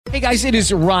Hey guys, it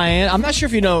is Ryan. I'm not sure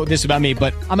if you know this about me,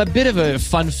 but I'm a bit of a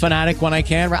fun fanatic when I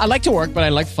can. I like to work, but I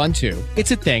like fun too.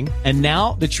 It's a thing. And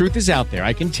now the truth is out there.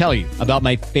 I can tell you about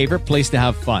my favorite place to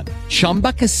have fun.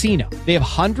 Chumba Casino. They have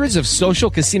hundreds of social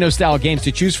casino style games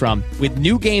to choose from with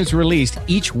new games released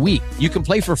each week. You can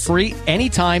play for free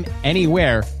anytime,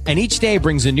 anywhere. And each day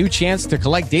brings a new chance to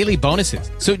collect daily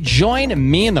bonuses. So join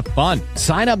me in the fun.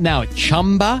 Sign up now at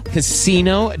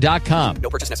ChumbaCasino.com. No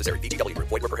purchase necessary. VGW.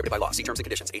 Void where prohibited by law. See terms and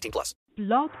conditions. 18+.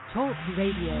 Blog Talk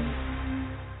Radio.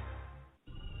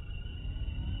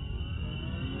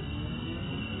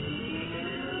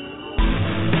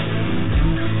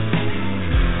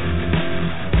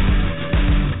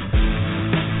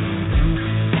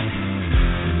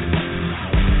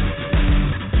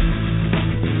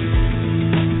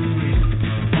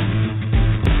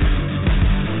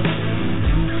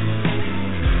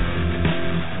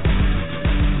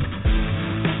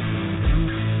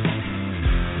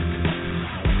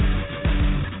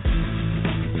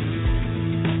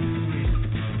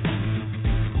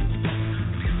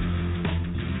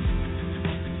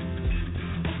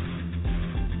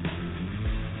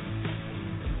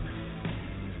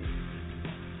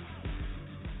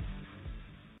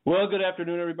 Well, good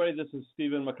afternoon, everybody. This is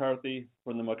Stephen McCarthy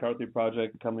from the McCarthy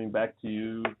Project coming back to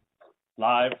you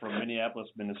live from Minneapolis,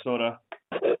 Minnesota.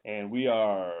 And we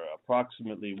are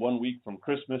approximately 1 week from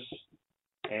Christmas,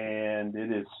 and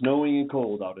it is snowing and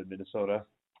cold out in Minnesota.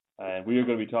 And we are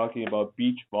going to be talking about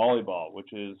beach volleyball,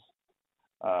 which is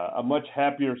a much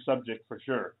happier subject for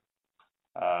sure.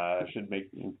 I should make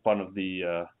fun of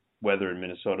the weather in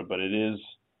Minnesota, but it is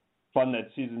fun that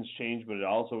seasons change, but it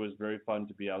also is very fun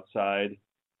to be outside.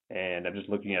 And I'm just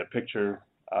looking at a picture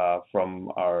from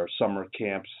our summer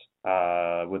camps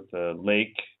with the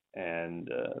lake and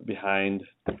behind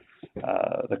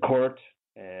the court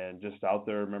and just out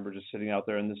there. I remember just sitting out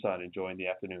there in the sun, enjoying the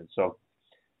afternoon. So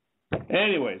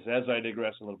anyways, as I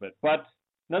digress a little bit. But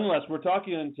nonetheless, we're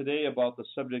talking today about the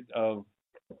subject of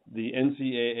the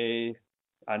NCAA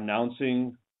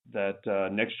announcing that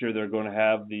next year they're going to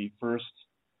have the first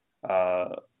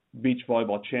beach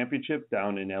volleyball championship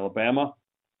down in Alabama.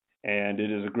 And it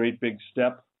is a great big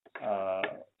step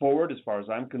forward as far as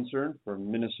I'm concerned, from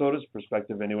Minnesota's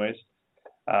perspective anyways,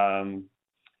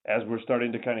 as we're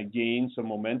starting to kind of gain some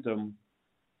momentum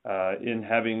in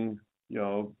having,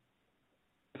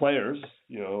 players,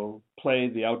 play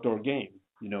the outdoor game,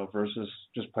 versus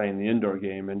just playing the indoor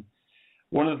game. And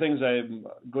one of the things I'm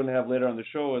going to have later on the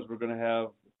show is we're going to have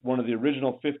one of the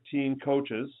original 15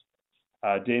 coaches,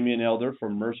 Damian Elder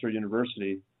from Mercer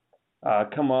University,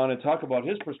 come on and talk about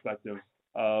his perspective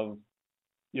of,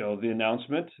 the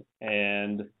announcement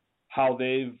and how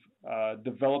they've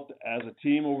developed as a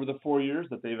team over the 4 years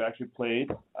that they've actually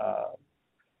played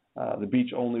the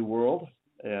beach-only world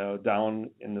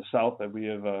down in the South. That we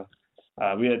had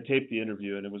taped the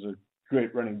interview, and it was a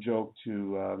great running joke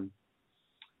to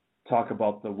talk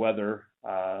about the weather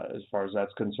as far as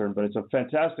that's concerned. But it's a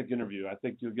fantastic interview. I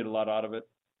think you'll get a lot out of it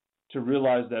to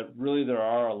realize that really there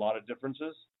are a lot of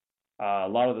differences. A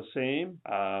lot of the same.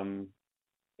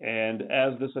 And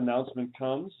as this announcement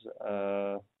comes,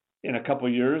 in a couple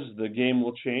of years, the game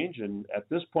will change. And at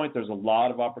this point, there's a lot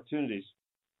of opportunities.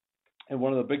 And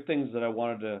one of the big things that I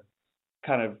wanted to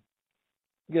kind of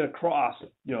get across,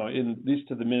 in at least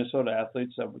to the Minnesota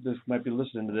athletes that might be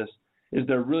listening to this, is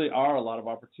there really are a lot of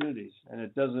opportunities. And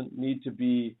it doesn't need to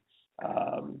be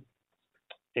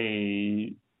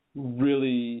a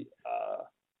really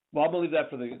well, I'll believe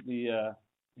that for the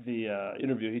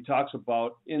interview. He talks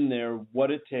about in there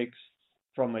what it takes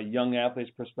from a young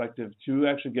athlete's perspective to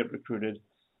actually get recruited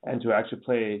and to actually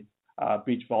play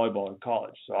beach volleyball in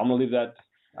college. So I'm going to leave that.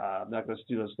 I'm not going to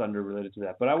steal his thunder related to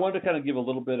that. But I wanted to kind of give a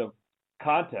little bit of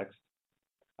context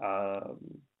to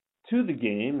the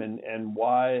game and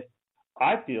why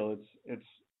I feel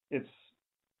it's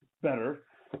better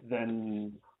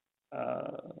than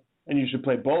and you should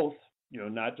play both,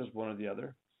 not just one or the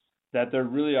other. That there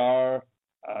really are,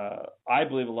 I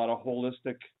believe, a lot of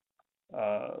holistic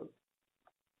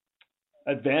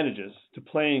advantages to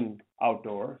playing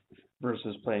outdoor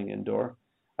versus playing indoor.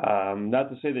 Not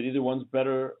to say that either one's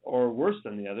better or worse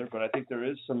than the other, but I think there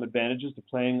is some advantages to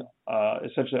playing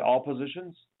essentially all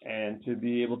positions and to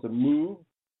be able to move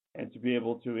and to be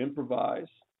able to improvise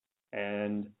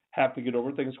and have to get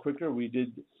over things quicker. We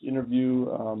did interview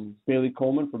Bailey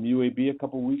Coleman from UAB a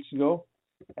couple weeks ago.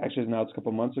 Actually, now it's a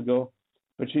couple months ago.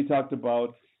 But she talked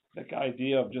about the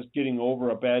idea of just getting over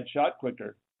a bad shot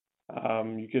quicker.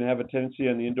 You can have a tendency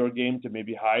on the indoor game to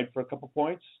maybe hide for a couple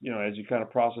points, as you kind of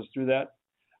process through that.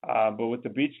 But with the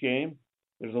beach game,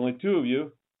 there's only two of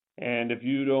you. And if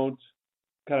you don't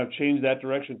kind of change that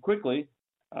direction quickly,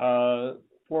 4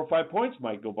 or 5 points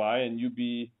might go by and you'd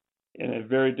be in a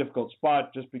very difficult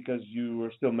spot just because you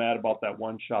were still mad about that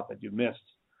one shot that you missed.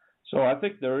 So I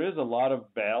think there is a lot of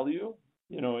value,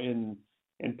 in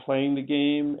playing the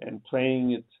game and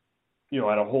playing it,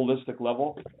 at a holistic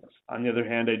level. On the other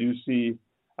hand, I do see,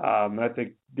 I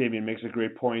think Damien makes a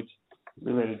great point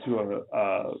related to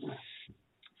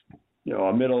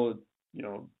a middle,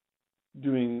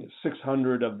 doing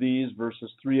 600 of these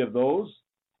versus 3 of those.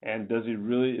 And is he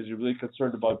really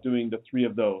concerned about doing the 3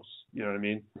 of those? You know what I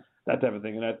mean? That type of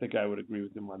thing. And I think I would agree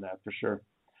with him on that for sure.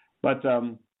 But,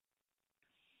 and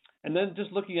then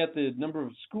just looking at the number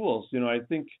of schools, I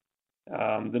think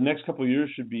the next couple of years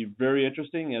should be very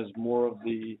interesting as more of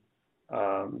the,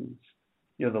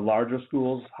 the larger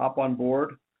schools hop on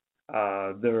board.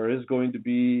 There is going to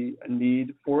be a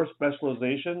need for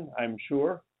specialization, I'm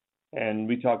sure. And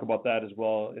we talk about that as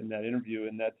well in that interview,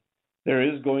 in that there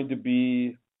is going to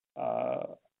be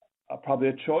probably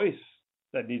a choice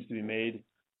that needs to be made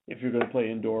if you're going to play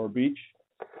indoor or beach.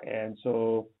 And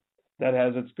so that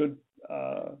has its good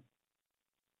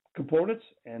components,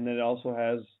 and then it also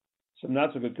has some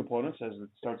not so good components as it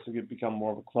starts to become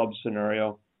more of a club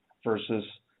scenario versus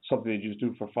something that you just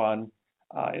do for fun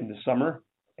in the summer.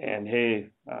 And hey,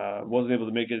 wasn't able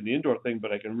to make it in the indoor thing,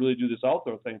 but I can really do this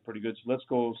outdoor thing pretty good. So let's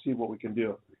go see what we can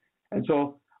do. And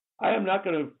so I am not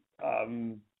going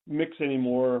to mix any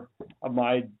more of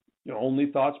my only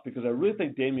thoughts, because I really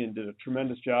think Damien did a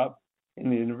tremendous job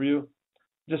in the interview,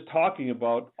 just talking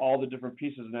about all the different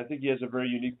pieces. And I think he has a very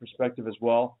unique perspective as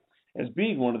well, as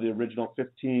being one of the original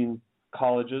 15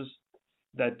 colleges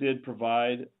that did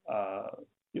provide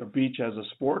beach as a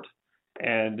sport,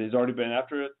 and has already been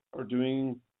after it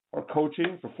or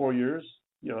coaching for 4 years,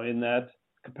 in that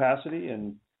capacity,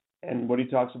 and what he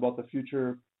talks about the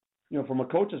future, from a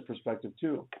coach's perspective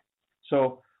too.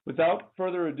 So without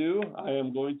further ado, I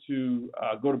am going to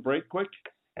go to break quick,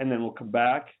 and then we'll come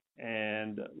back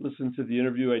and listen to the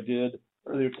interview I did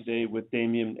earlier today with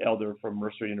Damien Elder from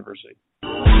Mercer University.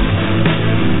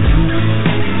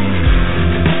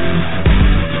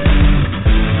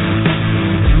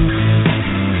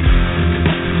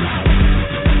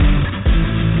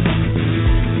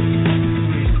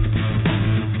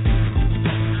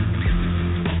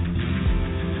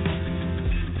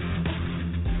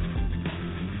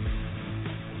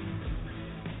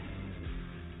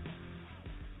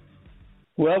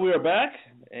 Well, we are back,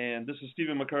 and this is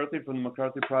Stephen McCarthy from the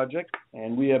McCarthy Project,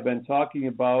 and we have been talking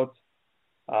about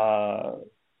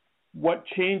what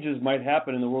changes might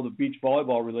happen in the world of beach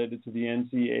volleyball related to the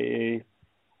NCAA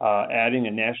adding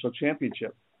a national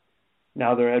championship.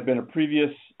 Now, there had been a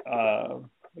previous,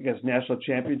 national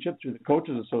championship through the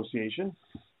Coaches Association,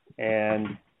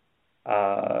 and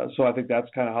so I think that's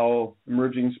kind of how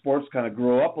emerging sports kind of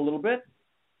grow up a little bit.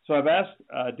 So I've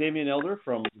asked Damien Elder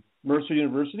from Mercer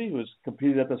University, who has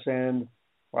competed at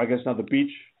the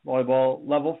beach volleyball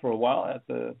level for a while, at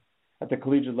the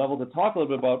collegiate level, to talk a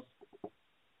little bit about,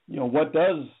 what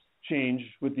does change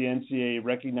with the NCAA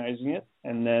recognizing it,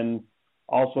 and then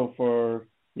also for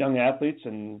young athletes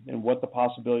and what the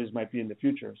possibilities might be in the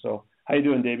future. So how you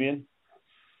doing, Damien?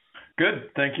 Good.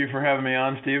 Thank you for having me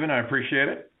on, Stephen. I appreciate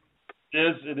it.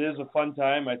 It is a fun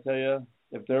time. I tell you,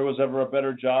 if there was ever a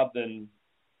better job than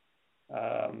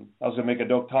I was going to make a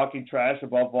joke talking trash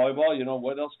about volleyball,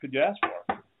 what else could you ask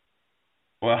for?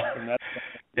 Well,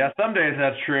 yeah, some days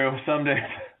that's true. Some days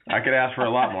I could ask for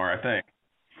a lot more, I think.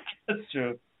 That's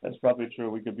true. That's probably true.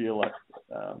 We could be elected.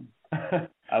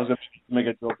 I was going to make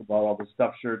a joke about all the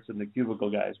stuffed shirts and the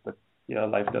cubicle guys, but,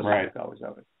 life doesn't work always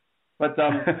that way. But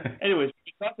anyways,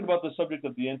 we're talking about the subject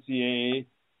of the NCAA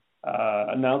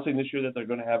announcing this year that they're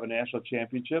going to have a national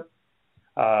championship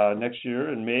next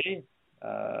year in May.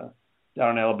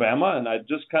 Down in Alabama, and I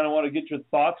just kind of want to get your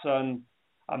thoughts on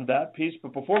that piece.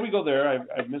 But before we go there,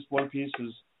 I've missed one piece.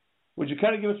 Would you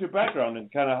kind of give us your background and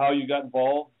kind of how you got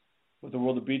involved with the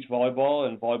world of beach volleyball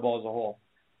and volleyball as a whole?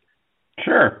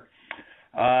 Sure.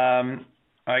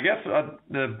 I guess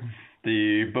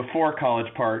the before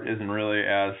college part isn't really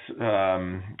as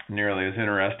nearly as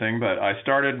interesting, but I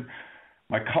started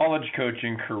my college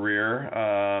coaching career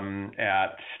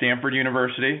at Stanford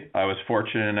University. I was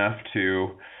fortunate enough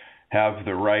to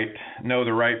know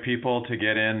the right people to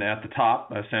get in at the top,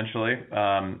 essentially,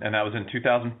 and that was in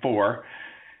 2004.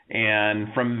 And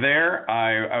from there,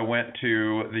 I went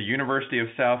to the University of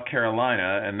South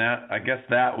Carolina, and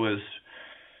that was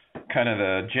kind of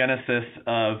the genesis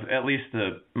of at least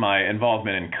my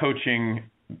involvement in coaching.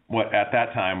 What at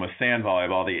that time was sand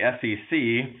volleyball. The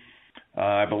SEC,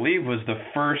 I believe, was the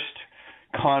first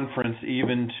conference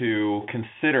even to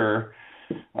consider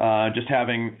just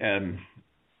having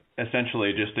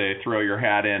essentially just a throw your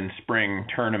hat in spring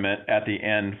tournament at the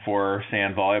end for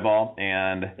sand volleyball.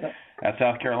 And at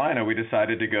South Carolina, we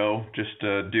decided to go just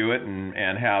to do it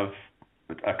and have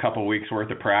a couple weeks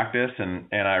worth of practice. And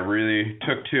I really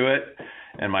took to it.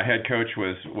 And my head coach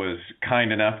was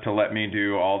kind enough to let me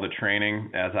do all the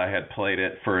training as I had played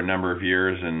it for a number of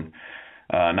years, and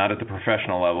not at the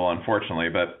professional level, unfortunately.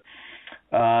 But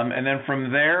and then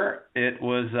from there, it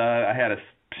was I had a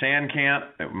sand camp.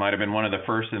 It might have been one of the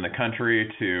first in the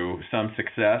country to some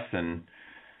success, and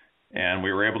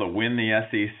we were able to win the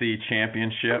SEC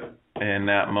championship in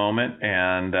that moment.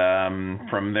 And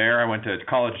from there, I went to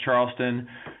College Charleston,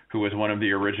 who was one of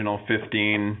the original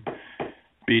 15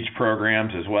 beach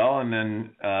programs as well, and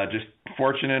then just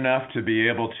fortunate enough to be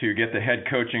able to get the head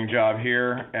coaching job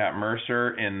here at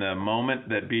Mercer in the moment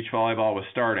that beach volleyball was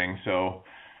starting. So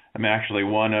I'm actually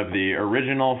one of the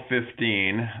original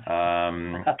 15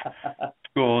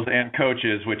 schools and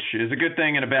coaches, which is a good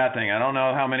thing and a bad thing. I don't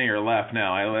know how many are left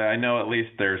now. I know at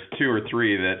least there's 2 or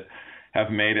 3 that have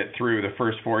made it through the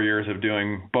first 4 years of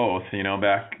doing both. You know,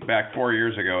 back 4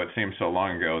 years ago, it seems so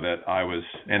long ago that I was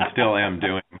and still am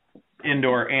doing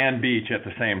indoor and beach at the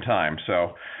same time.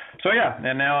 So yeah,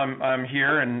 and now I'm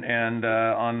here and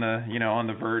on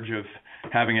the verge of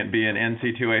having it be an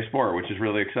NC2A sport, which is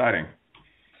really exciting.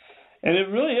 And it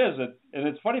really is. And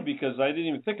it's funny because I didn't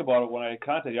even think about it when I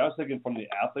contacted you. I was thinking from the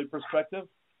athlete perspective,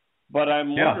 but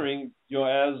I'm wondering,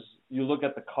 as you look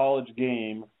at the college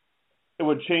game, it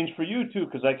would change for you too,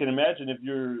 because I can imagine if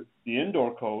you're the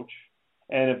indoor coach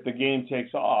and if the game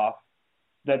takes off,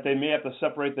 that they may have to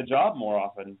separate the job more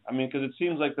often. I mean, because it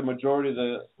seems like the majority of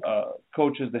the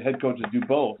the head coaches do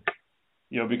both,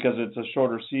 because it's a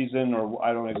shorter season, or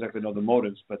I don't exactly know the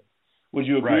motives, but would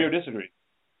you agree or disagree?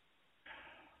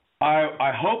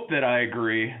 I hope that I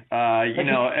agree.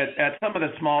 At some of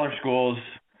the smaller schools,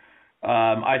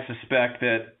 I suspect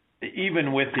that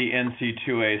even with the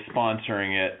NC2A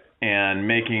sponsoring it and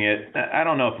making it, I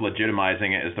don't know if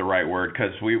legitimizing it is the right word,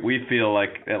 because we feel like,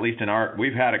 at least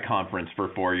we've had a conference for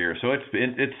 4 years, so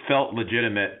it's felt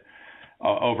legitimate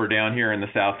over down here in the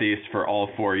Southeast for all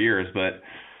 4 years. But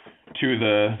to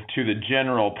the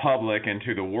general public and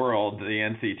to the world, the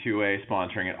NC2A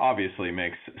sponsoring it obviously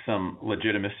makes some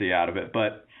legitimacy out of it.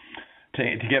 But to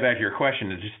get back to your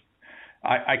question, it's just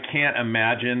I can't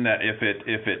imagine that if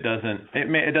it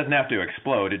doesn't have to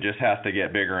explode. It just has to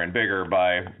get bigger and bigger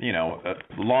by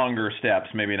longer steps,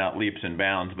 maybe not leaps and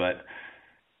bounds, but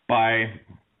by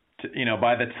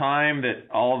the time that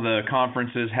all the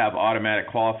conferences have automatic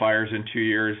qualifiers in 2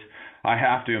 years, I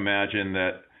have to imagine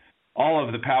that all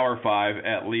of the Power Five,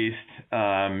 at least,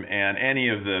 and any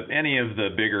of the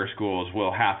bigger schools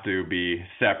will have to be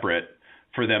separate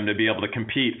for them to be able to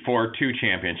compete for 2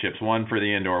 championships, one for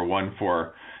the indoor, one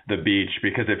for the beach.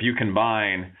 Because if you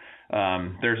combine,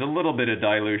 there's a little bit of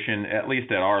dilution, at least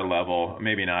at our level,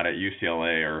 maybe not at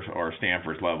UCLA or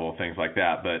Stanford's level, things like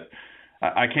that. But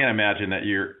I can't imagine that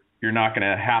you're not going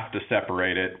to have to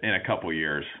separate it in a couple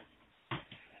years.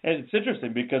 And it's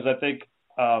interesting because I think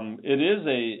it is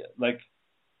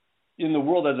in the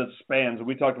world as it spans, and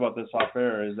we talked about this off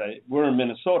air, is that we're in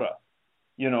Minnesota,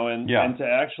 and to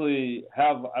actually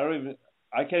have,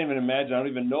 I can't even imagine, I don't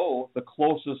even know the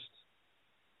closest,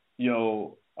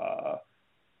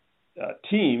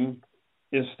 team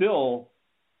is still,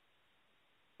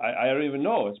 I don't even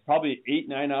know. It's probably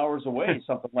 8-9 hours away,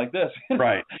 something like this.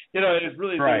 Right. It's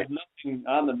really, there's nothing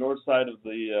on the north side of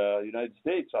the United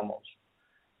States almost.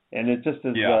 And it just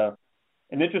is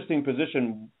an interesting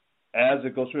position as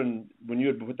it goes through. And when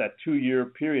you put that 2-year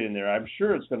period in there, I'm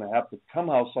sure it's going to have to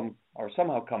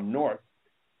somehow come north,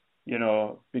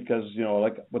 because,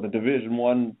 like with the Division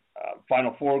I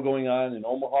Final Four going on in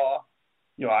Omaha,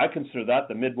 I consider that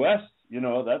the Midwest,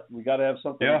 that we got to have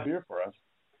something up here for us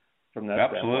from that.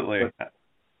 Absolutely.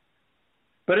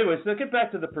 But anyways, to get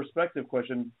back to the perspective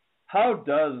question, how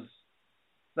does,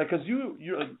 because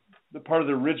you're the part of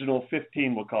the original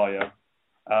 15, we'll call you,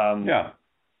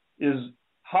 is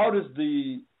how does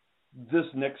this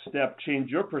next step change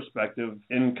your perspective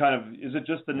in kind of, is it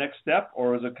just the next step,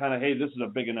 or is it kind of, hey, this is a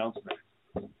big announcement?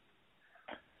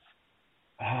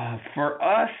 For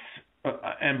us,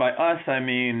 and by us I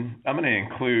mean I'm going to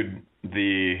include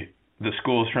the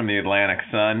schools from the Atlantic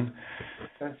Sun,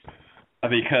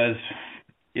 because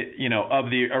of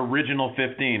the original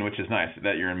 15, which is nice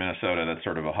that you're in Minnesota. That's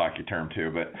sort of a hockey term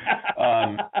too, but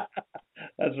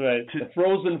that's right. The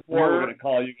Frozen Four, we're going to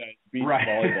call you guys beach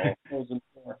volleyball. Frozen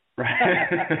Four.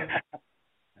 Right.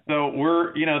 So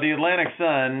we're, the Atlantic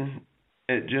Sun,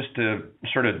 just to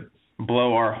sort of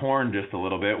blow our horn just a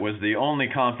little bit, was the only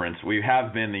conference. We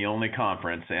have been the only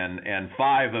conference, and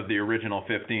 5 of the original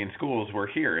 15 schools were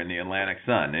here in the Atlantic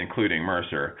Sun, including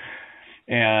Mercer.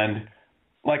 And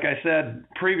like I said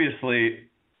previously,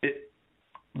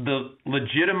 the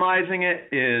legitimizing it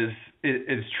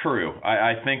is true.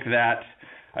 I think the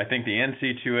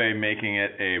NC2A making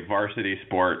it a varsity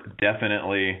sport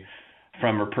definitely,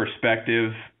 from a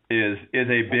perspective, is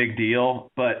a big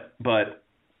deal. But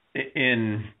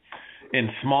in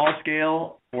small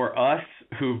scale, for us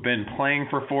who've been playing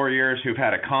for 4 years, who've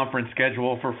had a conference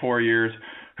schedule for 4 years,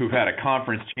 who've had a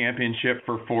conference championship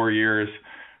for 4 years,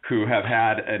 who have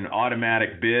had an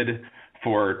automatic bid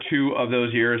for 2 of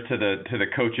those years to the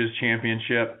coaches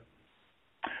championship.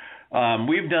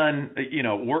 We've done,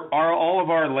 all of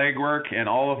our legwork and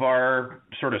all of our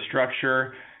sort of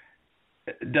structure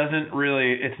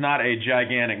it's not a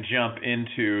gigantic jump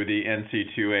into the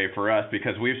NC2A for us,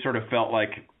 because we've sort of felt like,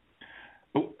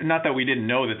 not that we didn't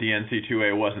know that the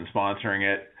NC2A wasn't sponsoring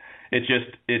it. It's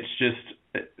just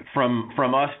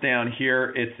from us down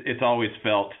here, it's always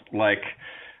felt like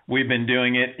we've been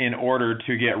doing it in order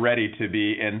to get ready to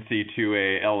be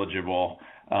NC2A eligible.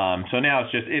 So now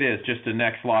it is just the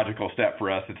next logical step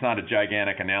for us. It's not a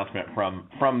gigantic announcement from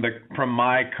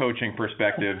my coaching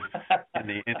perspective in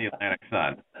the Atlantic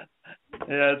Sun.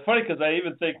 Yeah, it's funny because I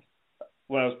even think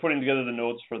when I was putting together the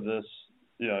notes for this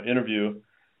interview,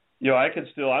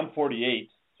 I'm 48,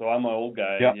 so I'm an old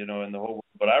guy, yep. In the whole world.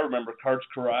 But I remember Karch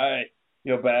Karai,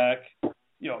 back,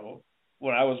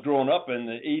 when I was growing up in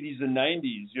the 80s and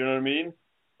 90s, you know what I mean?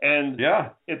 And yeah,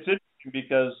 it's interesting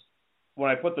because when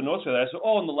I put the notes together, I said,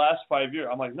 in the last 5 years.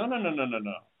 I'm like, no.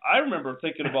 I remember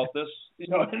thinking about this, in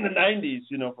the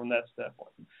 90s, from that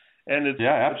standpoint. And it's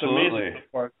absolutely. It's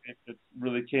amazing it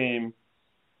really came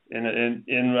in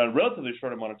a relatively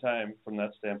short amount of time from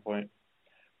that standpoint.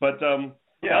 But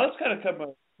now let's kind of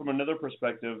come from another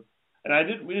perspective.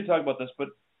 And we did talk about this, but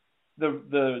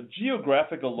the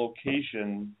geographical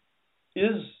location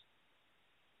is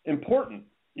important,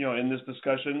 in this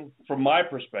discussion from my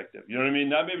perspective. You know what I mean?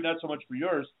 Maybe not so much for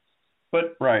yours,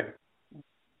 but right.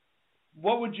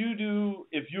 What would you do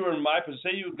if you were in my position?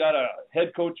 Say you got a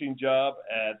head coaching job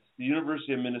at the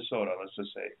University of Minnesota, let's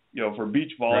just say, for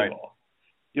beach volleyball.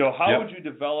 Right. How would you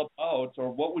develop out,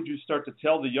 or what would you start to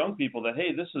tell the young people that,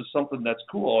 hey, this is something that's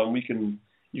cool and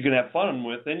you can have fun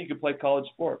with, then you can play college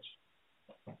sports?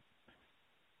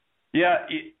 Yeah,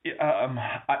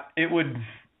 it would,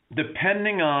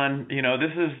 depending on,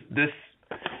 this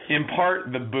in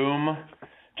part the boom,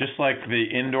 just like the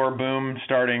indoor boom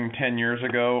starting 10 years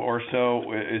ago or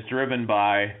so, is driven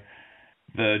by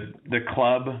the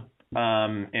club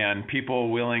and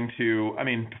people willing to,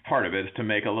 part of it is to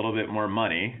make a little bit more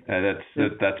money.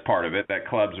 That's part of it, that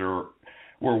clubs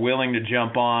were willing to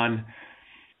jump on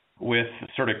with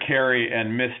sort of Carrie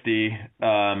and Misty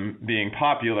being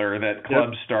popular, that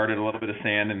clubs started a little bit of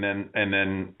sand, and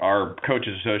then our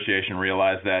coaches association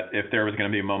realized that if there was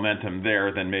going to be momentum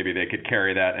there, then maybe they could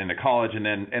carry that into college, and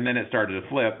then it started to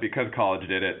flip because college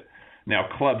did it. Now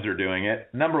clubs are doing it.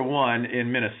 Number one,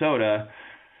 in Minnesota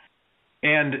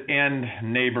and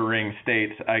neighboring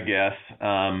states, I guess,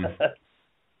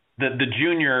 the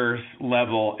juniors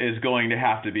level is going to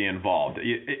have to be involved.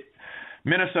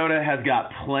 Minnesota has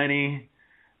got plenty,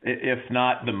 if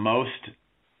not the most,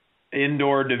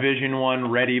 indoor Division I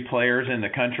ready players in the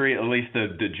country. At least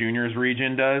the juniors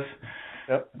region does.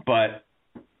 Yep. But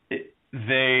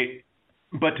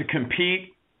to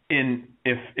compete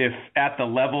if at the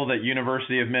level that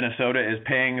University of Minnesota is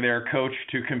paying their coach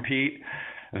to compete,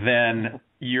 then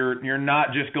you're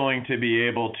not just going to be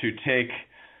able to take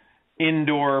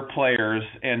indoor players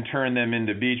and turn them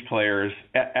into beach players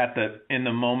in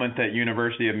the moment that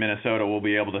University of Minnesota will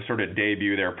be able to sort of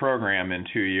debut their program in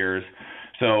 2 years.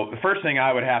 So the first thing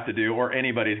I would have to do, or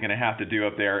anybody's going to have to do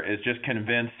up there, is just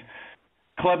convince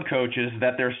club coaches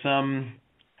that there's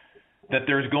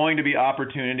going to be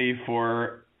opportunity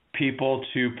for people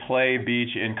to play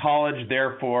beach in college.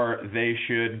 Therefore, they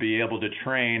should be able to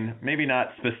train, maybe not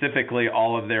specifically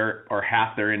all of their or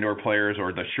half their indoor players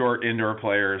or the short indoor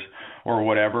players or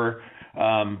whatever,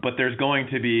 but there's going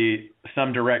to be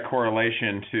some direct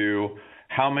correlation to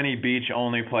how many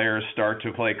beach-only players start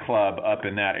to play club up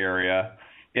in that area,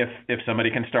 if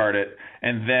somebody can start it,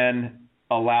 and then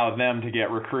allow them to get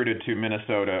recruited to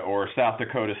Minnesota or South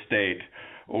Dakota State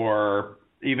or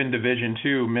even Division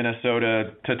II,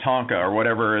 Minnesota, Tatanka, or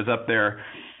whatever is up there.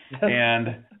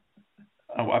 And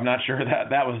I'm not sure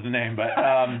that was the name, but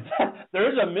there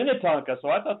is a Minnetonka, so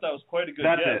I thought that was quite a good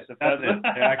guess. That's it.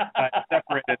 Yeah, I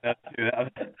separated that two.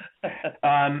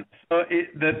 So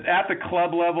at the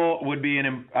club level would be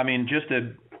just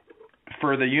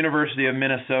for the University of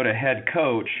Minnesota head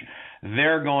coach,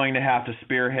 they're going to have to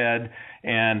spearhead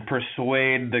and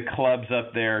persuade the clubs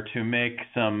up there to make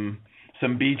some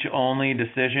beach-only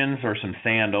decisions or some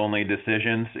sand-only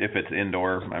decisions if it's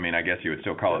indoor. I mean, I guess you would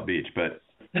still call it beach, but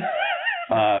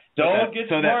don't get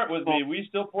smart with me. We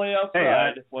still play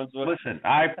outside. Hey, listen,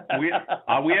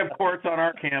 we have courts on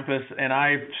our campus, and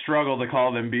I struggle to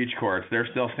call them beach courts. They're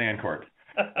still sand courts.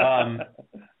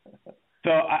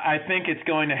 So I think it's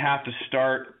going to have to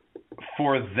start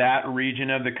for that region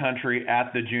of the country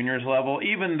at the juniors level,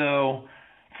 even though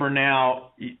for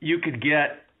now you could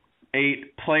get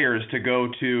 8 players to go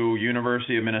to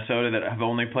University of Minnesota that have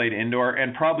only played indoor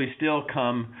and probably still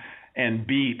come and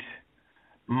beat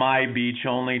my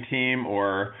beach-only team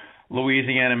or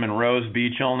Louisiana Monroe's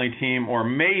beach-only team, or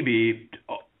maybe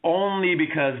only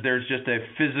because there's just a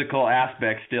physical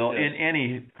aspect still in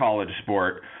any college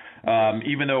sport.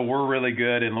 Even though we're really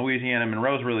good and Louisiana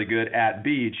Monroe's really good at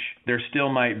beach, there still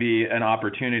might be an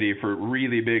opportunity for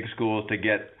really big schools to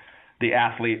get the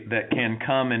athlete that can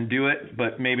come and do it,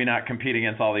 but maybe not compete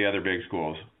against all the other big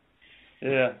schools.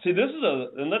 Yeah. See, this is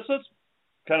and let's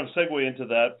kind of segue into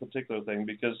that particular thing,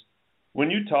 because when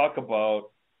you talk about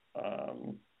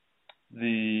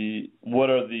what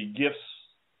are the gifts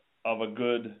of a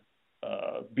good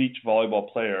beach volleyball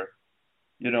player,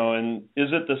 and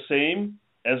is it the same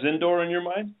as indoor in your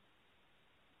mind?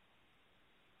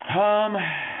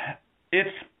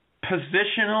 It's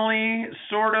positionally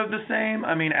sort of the same.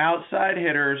 I mean, outside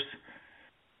hitters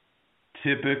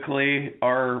typically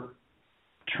are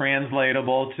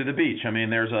translatable to the beach. I mean,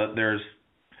 there's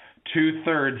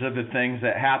 2/3 of the things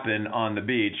that happen on the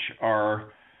beach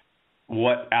are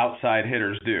what outside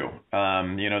hitters do.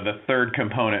 The third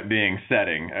component being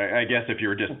setting. I guess if you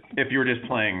were just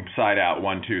playing side out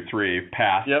 1, 2, 3,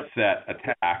 pass, set,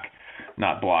 attack,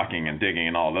 not blocking and digging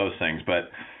and all those things, but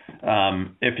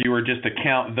if you were just to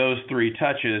count those 3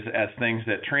 touches as things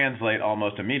that translate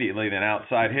almost immediately, then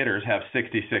outside hitters have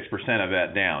 66% of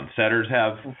that down. Setters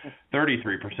have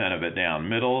 33% of it down.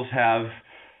 Middles have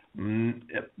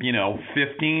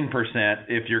 15%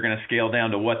 if you're going to scale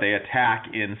down to what they attack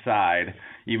inside,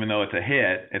 even though it's a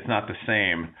hit, it's not the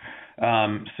same.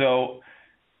 So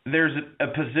there's a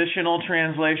positional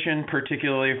translation,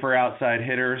 particularly for outside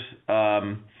hitters,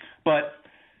 but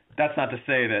that's not to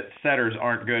say that setters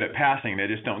aren't good at passing. They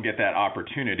just don't get that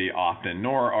opportunity often,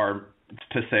 nor are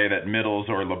to say that middles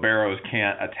or liberos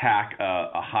can't attack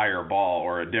a higher ball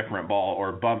or a different ball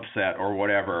or bump set or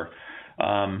whatever.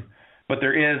 But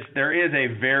there is a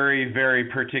very, very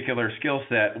particular skill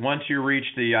set. Once you reach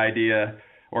the idea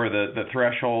or the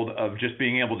threshold of just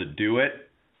being able to do it,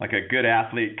 like a good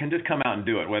athlete can just come out and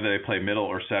do it, whether they play middle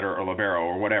or setter or libero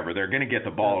or whatever. They're going to get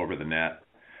the ball over the net.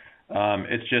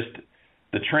 It's just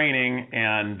the training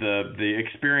and the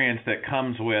experience that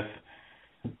comes with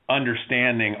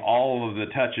understanding all of the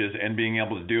touches and being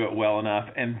able to do it well enough,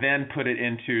 and then put it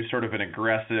into sort of an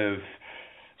aggressive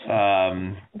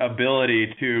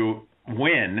ability to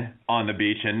win on the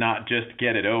beach and not just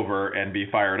get it over and be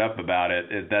fired up about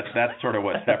it. That's sort of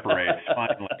what separates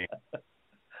finally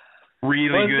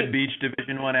really good beach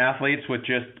Division I athletes with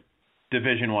just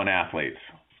Division I athletes.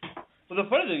 Well, the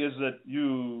funny thing is that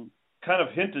you kind of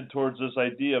hinted towards this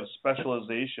idea of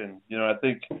specialization. I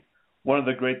think one of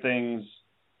the great things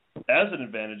as an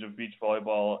advantage of beach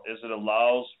volleyball is it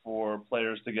allows for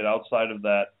players to get outside of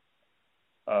that,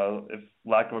 if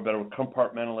lack of a better word,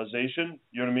 compartmentalization.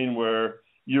 You know what I mean? Where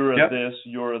you're this,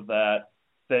 you're that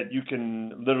you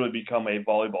can literally become a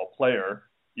volleyball player,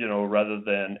 rather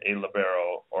than a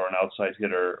libero or an outside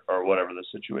hitter or whatever the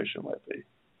situation might be.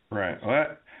 Right.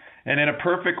 Well, and in a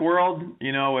perfect world,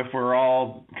 if we're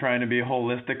all trying to be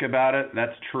holistic about it,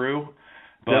 that's true.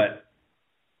 But,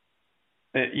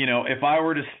 if I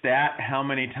were to stat how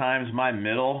many times my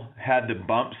middle had to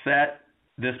bump set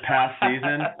this past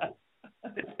season,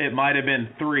 it might have been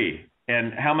 3.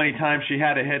 And how many times she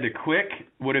had to head to quick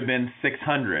would have been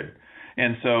 600.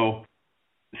 And so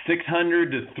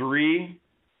 600 to 3,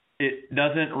 it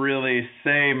doesn't really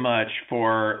say much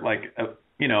for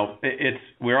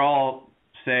we're all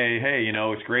say, hey,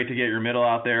 it's great to get your middle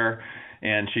out there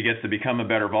and she gets to become a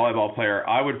better volleyball player.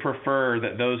 I would prefer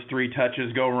that those 3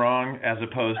 touches go wrong as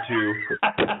opposed to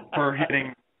her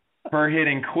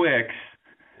hitting quicks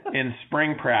in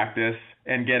spring practice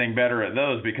and getting better at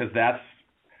those, because that's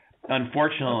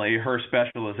unfortunately her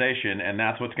specialization, and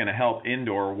that's what's going to help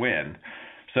indoor win.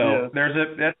 So that's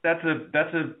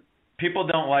a people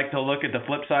don't like to look at the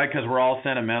flip side because we're all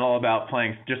sentimental about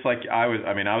playing, just like I was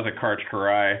a Karch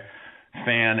Karai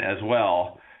fan as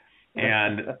well,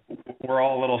 and we're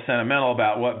all a little sentimental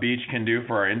about what beach can do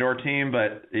for our indoor team,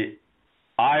 but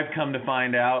I've come to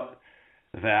find out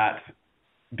that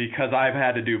because I've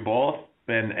had to do both,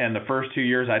 and the first 2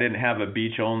 years I didn't have a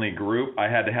beach-only group. I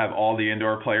had to have all the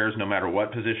indoor players, no matter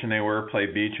what position they were, play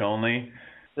beach-only.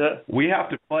 Yeah. We have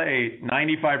to play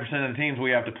 95% of the teams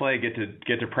we have to play get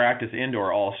to practice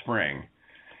indoor all spring,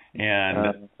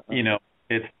 and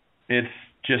it's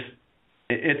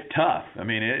tough. I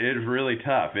mean, it is really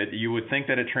tough. You would think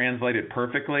that it translated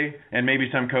perfectly, and maybe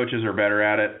some coaches are better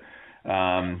at it,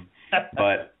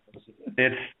 but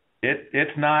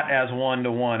it's not as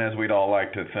one-to-one as we'd all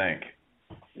like to think.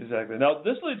 Exactly. Now,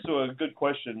 this leads to a good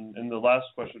question, and the last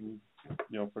question,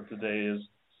 for today is,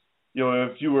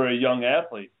 if you were a young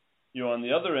athlete, on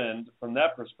the other end, from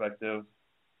that perspective,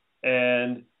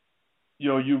 and,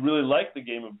 you really like the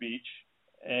game of beach,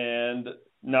 and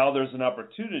now there's an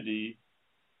opportunity,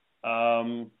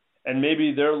 and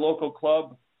maybe their local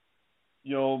club,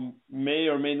 may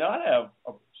or may not have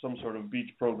some sort of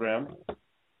beach program,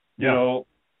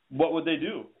 what would they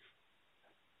do?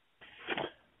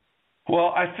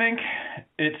 Well, I think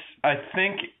it's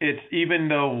even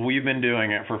though we've been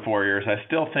doing it for 4 years, I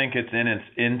still think it's in its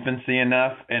infancy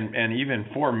enough, and even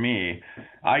for me,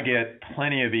 I get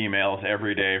plenty of emails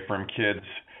every day from kids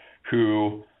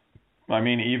who,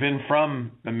 even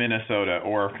from Minnesota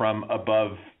or from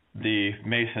above the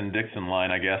Mason-Dixon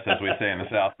line, I guess, as we say in the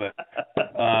South, but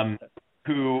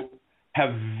who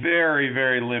have very,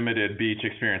 very limited beach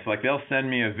experience. Like, they'll send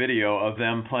me a video of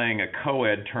them playing a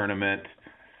co-ed tournament,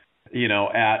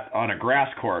 on a grass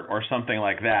court or something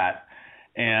like that.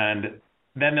 And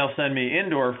then they'll send me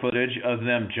indoor footage of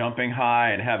them jumping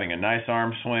high and having a nice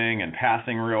arm swing and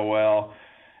passing real well,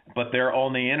 but they're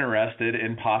only interested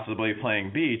in possibly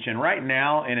playing beach. And right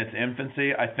now, in its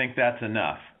infancy, I think that's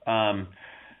enough.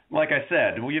 Like I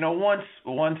said,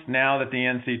 once now that the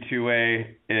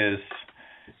NCAA is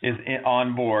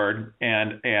on board,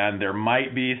 and there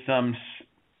might be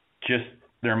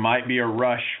a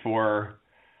rush for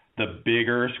the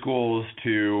bigger schools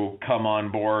to come on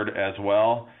board as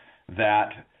well,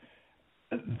 that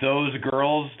those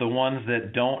girls, the ones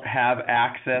that don't have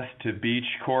access to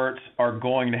beach courts, are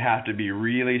going to have to be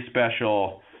really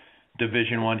special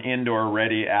Division I indoor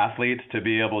ready athletes to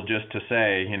be able just to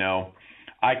say,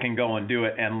 I can go and do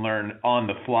it and learn on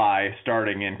the fly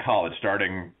starting in college,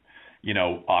 October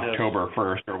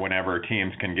 1st or whenever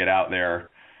teams can get out there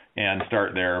and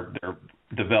start their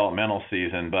developmental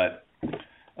season. But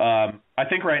I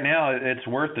think right now it's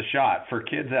worth the shot for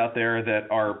kids out there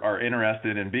that are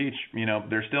interested in beach.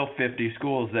 There's still 50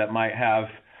 schools that might have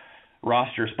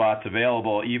roster spots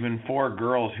available, even for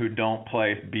girls who don't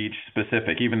play beach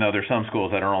specific, even though there's some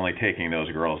schools that are only taking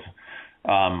those girls.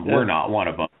 We're not one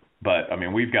of them. But,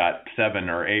 we've got 7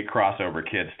 or 8 crossover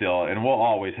kids still, and we'll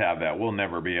always have that. We'll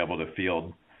never be able to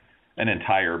field an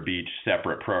entire beach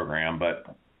separate program. But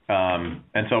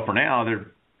and so for now,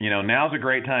 now's a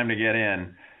great time to get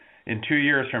in. In 2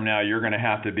 years from now, you're going to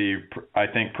have to be, I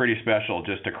think, pretty special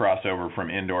just to cross over from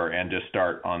indoor and just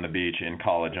start on the beach in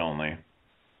college only.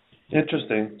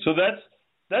 Interesting. So that's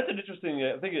an interesting.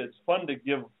 I think it's fun to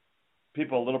give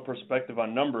people a little perspective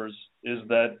on numbers. Is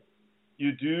that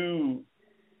you do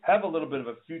have a little bit of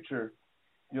a future,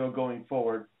 going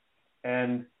forward,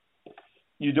 and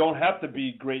you don't have to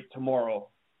be great tomorrow.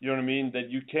 You know what I mean? That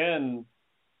you can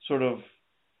sort of,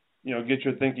 get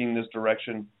your thinking in this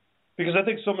direction. Because I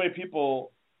think so many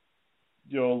people,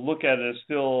 look at it as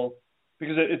still,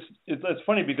 because it's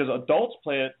funny because adults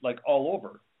play it like all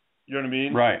over. You know what I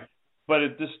mean? Right. But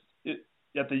at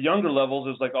the younger levels,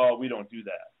 it's like, oh, we don't do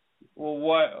that. Well,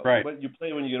 why? Right. But you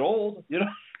play when you get old. It's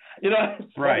funny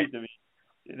right. to me.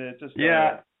 It's just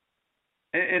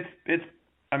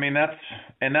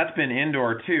that's been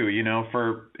indoor too.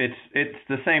 It's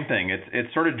the same thing.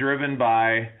 It's sort of driven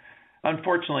by.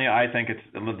 Unfortunately, I think it's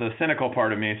the cynical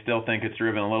part of me still think it's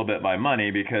driven a little bit by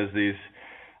money, because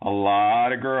a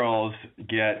lot of girls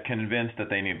get convinced that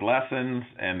they need lessons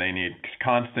and they need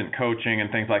constant coaching and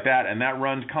things like that, and that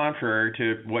runs contrary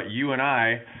to what you and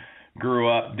I grew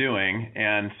up doing.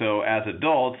 And so as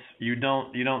adults, you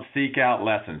don't seek out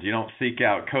lessons, you don't seek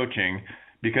out coaching,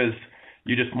 because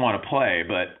you just want to play.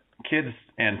 But kids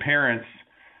and parents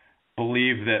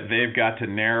believe that they've got to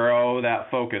narrow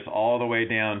that focus all the way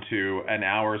down to an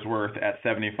hour's worth at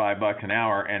 $75 an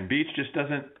hour, and beach just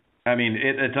doesn't.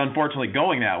 It's unfortunately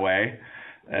going that way.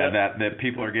 That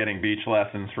people are getting beach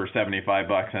lessons for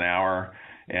 $75 an hour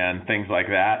and things like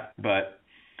that. But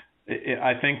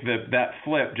I think that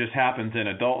flip just happens in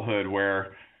adulthood,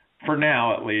 where, for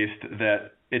now at least,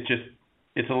 that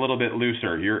it's a little bit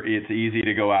looser. It's easy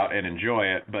to go out and enjoy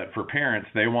it, but for parents,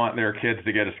 they want their kids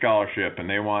to get a scholarship, and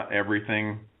they want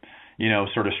everything,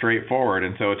 sort of straightforward.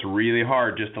 And so it's really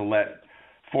hard just to let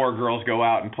 4 girls go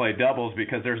out and play doubles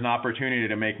because there's an opportunity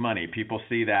to make money. People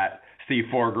see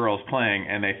 4 girls playing,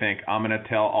 and they think, I'm going to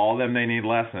tell all of them they need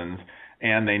lessons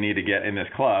and they need to get in this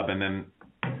club. And then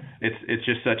it's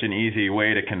just such an easy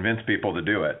way to convince people to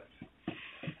do it.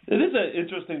 It is an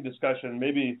interesting discussion,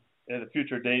 maybe at a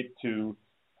future date, to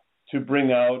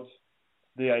bring out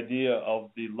the idea of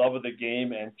the love of the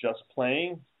game and just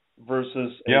playing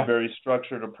versus a very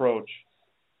structured approach,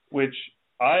 which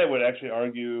I would actually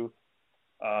argue,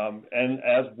 and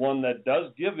as one that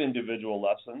does give individual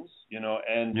lessons,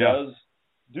 and does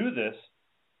do this,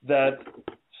 that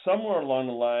somewhere along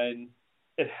the line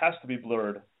it has to be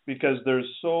blurred, because there's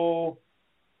so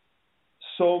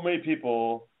many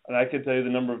people, and I can tell you the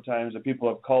number of times that people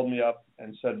have called me up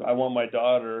and said, I want my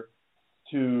daughter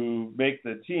to make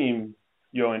the team,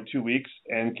 in 2 weeks,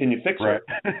 and can you fix her?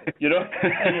 And you're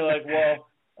like, well,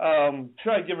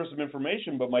 try to give her some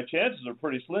information, but my chances are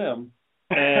pretty slim.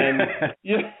 And,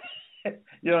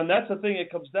 and that's the thing it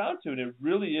comes down to. And it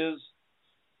really is,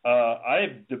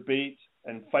 I debate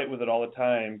and fight with it all the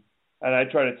time. And I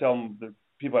try to tell them, the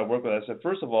people I work with, I said,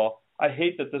 first of all, I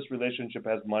hate that this relationship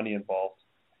has money involved.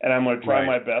 And I'm going to try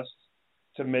my best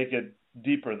to make it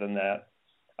deeper than that.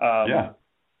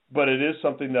 But it is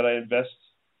something that I invest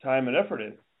time and effort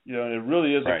in, and it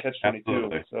really is a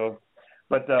catch-22. So,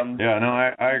 but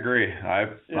I agree.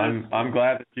 I'm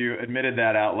glad that you admitted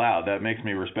that out loud. That makes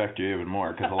me respect you even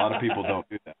more, because a lot of people don't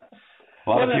do that. A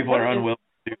lot of people are unwilling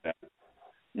to do that.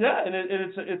 Yeah, and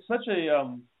it's such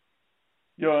a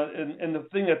and the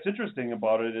thing that's interesting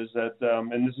about it is that,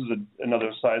 and this is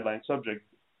another sideline subject,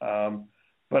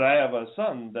 but I have a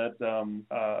son that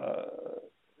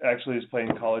actually is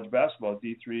playing college basketball,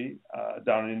 D3,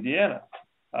 down in Indiana.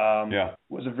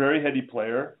 Was a very heady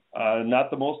player, not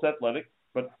the most athletic,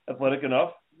 but athletic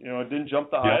enough. Didn't jump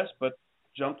the highest, but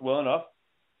jumped well enough.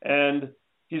 And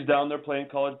he's down there playing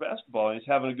college basketball, and he's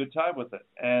having a good time with it.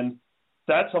 And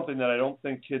that's something that I don't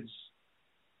think kids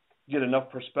get enough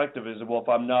perspective is, well, if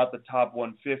I'm not the top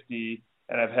 150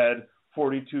 and I've had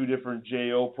 42 different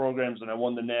JO programs and I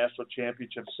won the national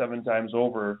championship 7 times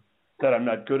over, that I'm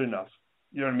not good enough.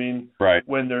 You know what I mean? Right.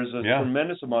 When there's a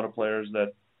tremendous amount of players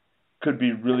that could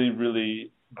be really,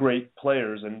 really great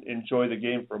players and enjoy the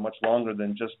game for much longer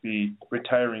than just be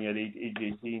retiring at age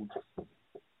 18.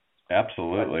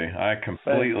 Absolutely. I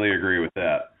completely agree with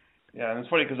that. Yeah, and it's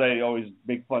funny because I always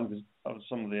make fun of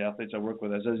some of the athletes I work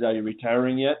with. I said, are you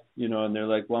retiring yet? And they're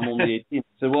like, well, I'm only 18. I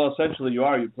said, well, essentially you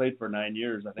are. You played for 9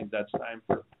 years. I think that's time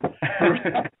for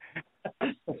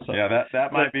So,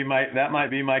 that might be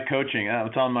my coaching.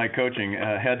 It's on my coaching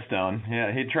headstone.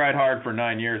 Yeah, he tried hard for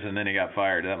 9 years and then he got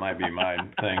fired. That might be my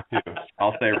thing too.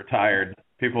 I'll say retired.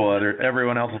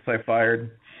 Everyone else will say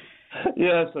fired.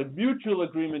 Yeah, it's a mutual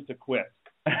agreement to quit.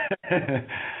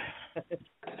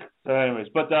 So, anyways,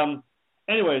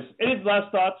 any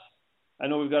last thoughts? I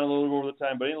know we've got a little over the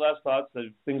time, but any last thoughts,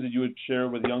 things that you would share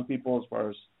with young people as far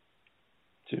as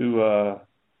to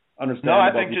understand? No,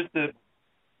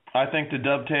 I think to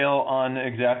dovetail on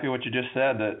exactly what you just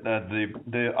said, that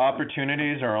the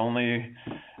opportunities are only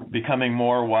becoming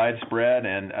more widespread,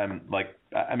 and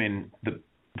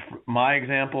my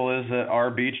example is that our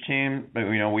beach team,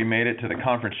 we made it to the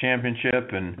conference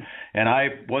championship, and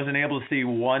I wasn't able to see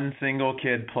one single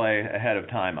kid play ahead of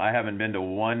time. I haven't been to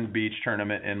one beach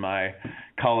tournament in my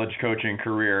college coaching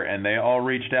career, and they all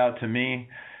reached out to me.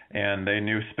 And they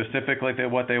knew specifically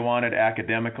what they wanted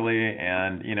academically,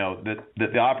 and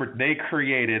they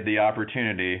created the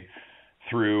opportunity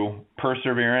through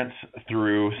perseverance,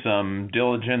 through some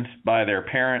diligence by their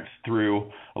parents, through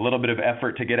a little bit of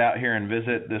effort to get out here and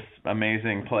visit this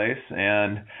amazing place.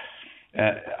 And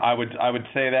I would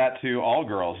say that to all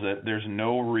girls, that there's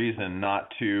no reason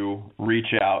not to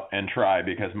reach out and try,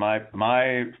 because my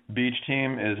beach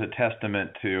team is a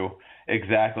testament to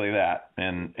exactly that.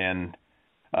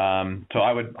 So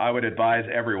I would advise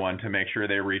everyone to make sure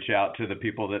they reach out to the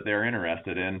people that they're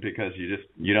interested in, because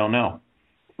you don't know.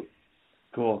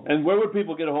 Cool. And where would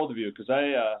people get a hold of you? Because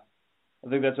I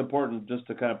think that's important just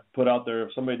to kind of put out there.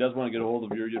 If somebody does want to get a hold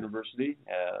of your university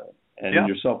and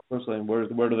yourself personally,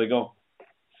 where do they go?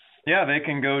 Yeah, they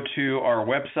can go to our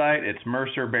website. It's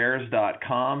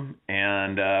mercerbears.com,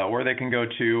 and or they can go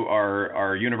to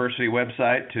our university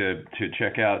website to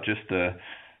check out just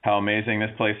how amazing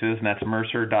this place is, and that's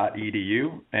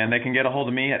mercer.edu. And they can get a hold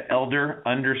of me at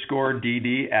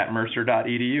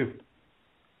elder_dd@mercer.edu.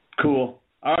 Cool.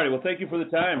 All right. Well, thank you for the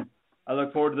time. I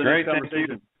look forward to the next conversation.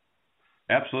 Thank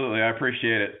you. Absolutely. I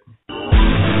appreciate it.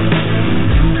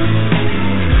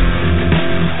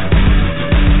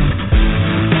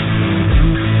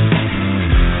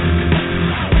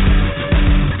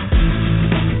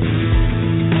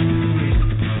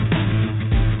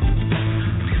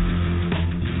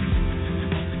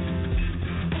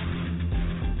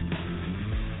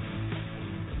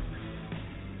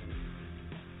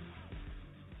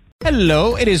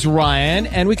 Hello, it is Ryan,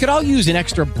 and we could all use an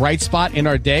extra bright spot in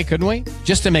our day, couldn't we?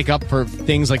 Just to make up for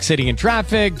things like sitting in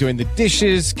traffic, doing the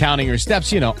dishes, counting your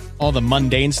steps, all the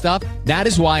mundane stuff. That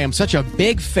is why I'm such a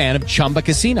big fan of Chumba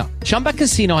Casino. Chumba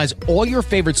Casino has all your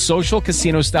favorite social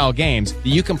casino-style games that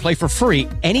you can play for free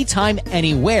anytime,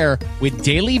 anywhere with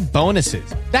daily bonuses.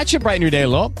 That should brighten your day a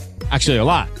little. Actually, a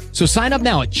lot. So sign up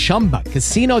now at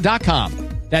ChumbaCasino.com.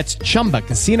 That's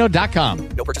ChumbaCasino.com.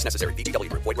 No purchase necessary. VGW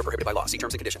Group. Void where prohibited by law. See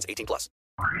terms and conditions. 18+.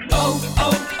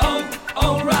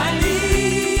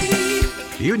 O'Reilly.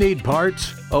 You need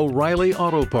parts? O'Reilly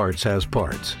Auto Parts has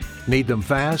parts. Need them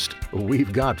fast?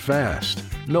 We've got fast.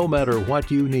 No matter what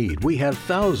you need, we have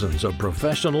thousands of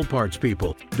professional parts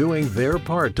people doing their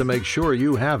part to make sure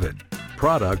you have it.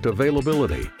 Product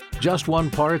availability. Just one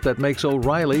part that makes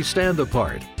O'Reilly stand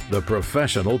apart. The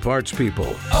professional parts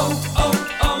people.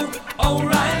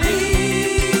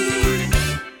 O'Reilly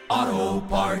Auto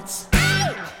Parts.